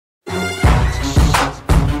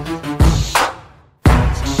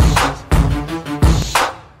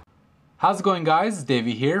How's it going, guys? It's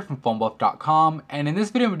Davey here from phonebuff.com, and in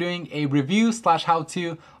this video I'm doing a review slash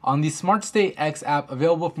how-to on the SmartStay Ex app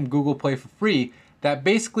available from Google Play for free that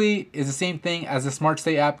basically is the same thing as the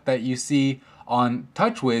SmartStay app that you see on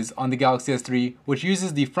TouchWiz on the Galaxy S3, which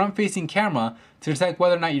uses the front-facing camera to detect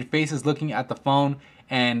whether or not your face is looking at the phone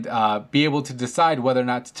and be able to decide whether or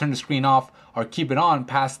not to turn the screen off or keep it on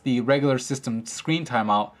past the regular system screen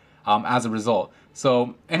timeout as a result.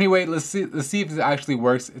 So anyway, let's see if it actually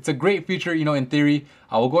works. It's a great feature, you know, in theory.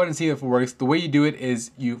 We'll go ahead and see if it works. The way you do it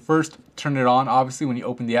is you first turn it on, obviously, when you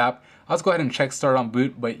open the app. Let's go ahead and check start on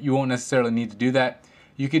boot, but you won't necessarily need to do that.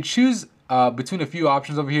 You could choose between a few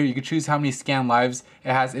options over here. You could choose how many scan lives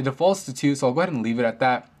it has. It defaults to 2, so I'll go ahead and leave it at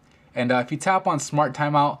that. And if you tap on Smart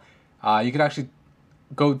Timeout, you can actually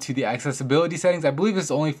go to the accessibility settings. I believe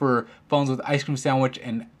it's only for phones with ice cream sandwich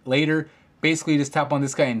and later. Basically, just tap on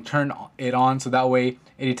this guy and turn it on so that way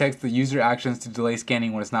it detects the user actions to delay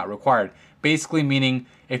scanning when it's not required. Basically meaning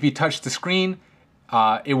if you touch the screen,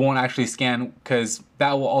 it won't actually scan because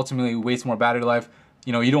that will ultimately waste more battery life.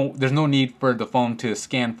 You know, there's no need for the phone to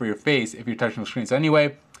scan for your face if you're touching the screen. So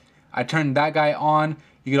anyway, I turned that guy on.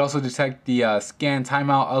 You could also detect the scan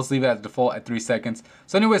timeout. I'll just leave it at default at 3 seconds.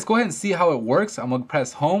 So anyways, go ahead and see how it works. I'm gonna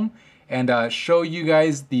press home and show you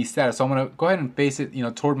guys the status. So I'm gonna go ahead and face it, you know,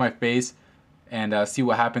 toward my face and see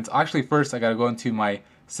what happens. Actually, first I gotta go into my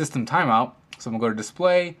system timeout. So I'm gonna go to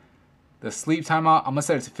display, the sleep timeout. I'm gonna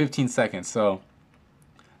set it to 15 seconds. So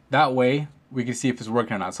that way we can see if it's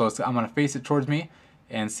working or not. So I'm gonna face it towards me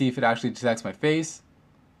and see if it actually detects my face.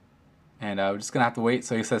 And we're just gonna have to wait.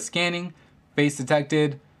 So it says scanning, face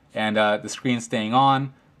detected, and the screen staying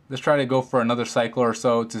on. Let's try to go for another cycle or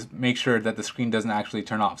so to make sure that the screen doesn't actually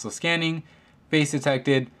turn off. So scanning, face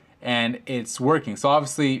detected, and it's working. So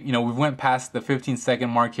obviously, you know, we went past the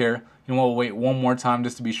 15-second mark here. You know, we'll wait one more time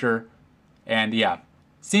just to be sure. And yeah,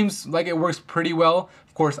 seems like it works pretty well.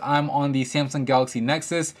 Of course, I'm on the Samsung Galaxy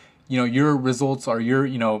Nexus. You know, your results or your,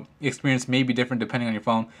 you know, experience may be different depending on your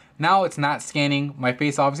phone. Now it's not scanning. My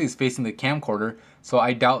face obviously is facing the camcorder, so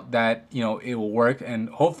I doubt that, you know, it will work, and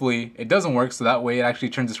hopefully it doesn't work so that way it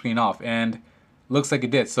actually turns the screen off, and looks like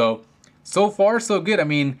it did. So far so good. I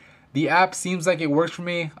mean, the app seems like it works for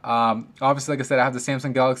me. Obviously, like I said, I have the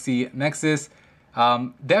Samsung Galaxy Nexus.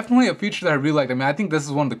 Definitely a feature that I really liked. I mean, I think this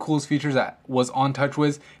is one of the coolest features that was on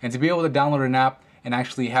TouchWiz, and to be able to download an app and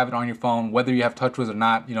actually have it on your phone, whether you have TouchWiz or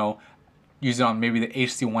not, you know, use it on maybe the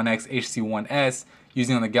HC1X, HC1S,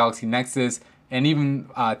 using it on the Galaxy Nexus, and even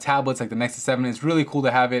tablets like the Nexus 7. It's really cool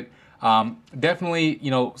to have it. Definitely, you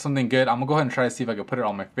know, something good. I'm gonna go ahead and try to see if I can put it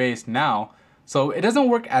on my face now. So it doesn't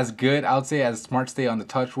work as good, I would say, as SmartStay on the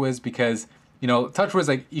TouchWiz, because, you know, TouchWiz,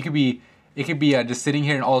 like, it could be just sitting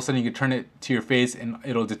here and all of a sudden you could turn it to your face and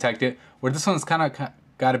it'll detect it. Where this one's kind of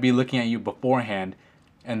got to be looking at you beforehand,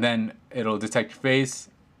 and then it'll detect your face.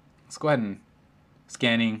 Let's go ahead and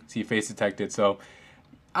scanning, see face detected. So,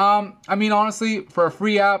 I mean, honestly, for a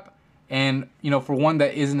free app, and, you know, for one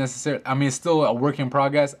that isn't necessarily, I mean, it's still a work in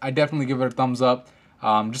progress, I definitely give it a thumbs up.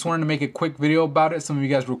 Just wanted to make a quick video about it. Some of you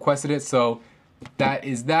guys requested it, so that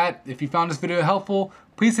is that. If you found this video helpful,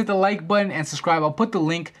 please hit the like button and subscribe. I'll put the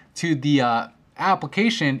link to the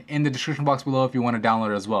application in the description box below if you want to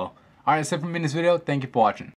download it as well. Alright, that's it from me in this video. Thank you for watching.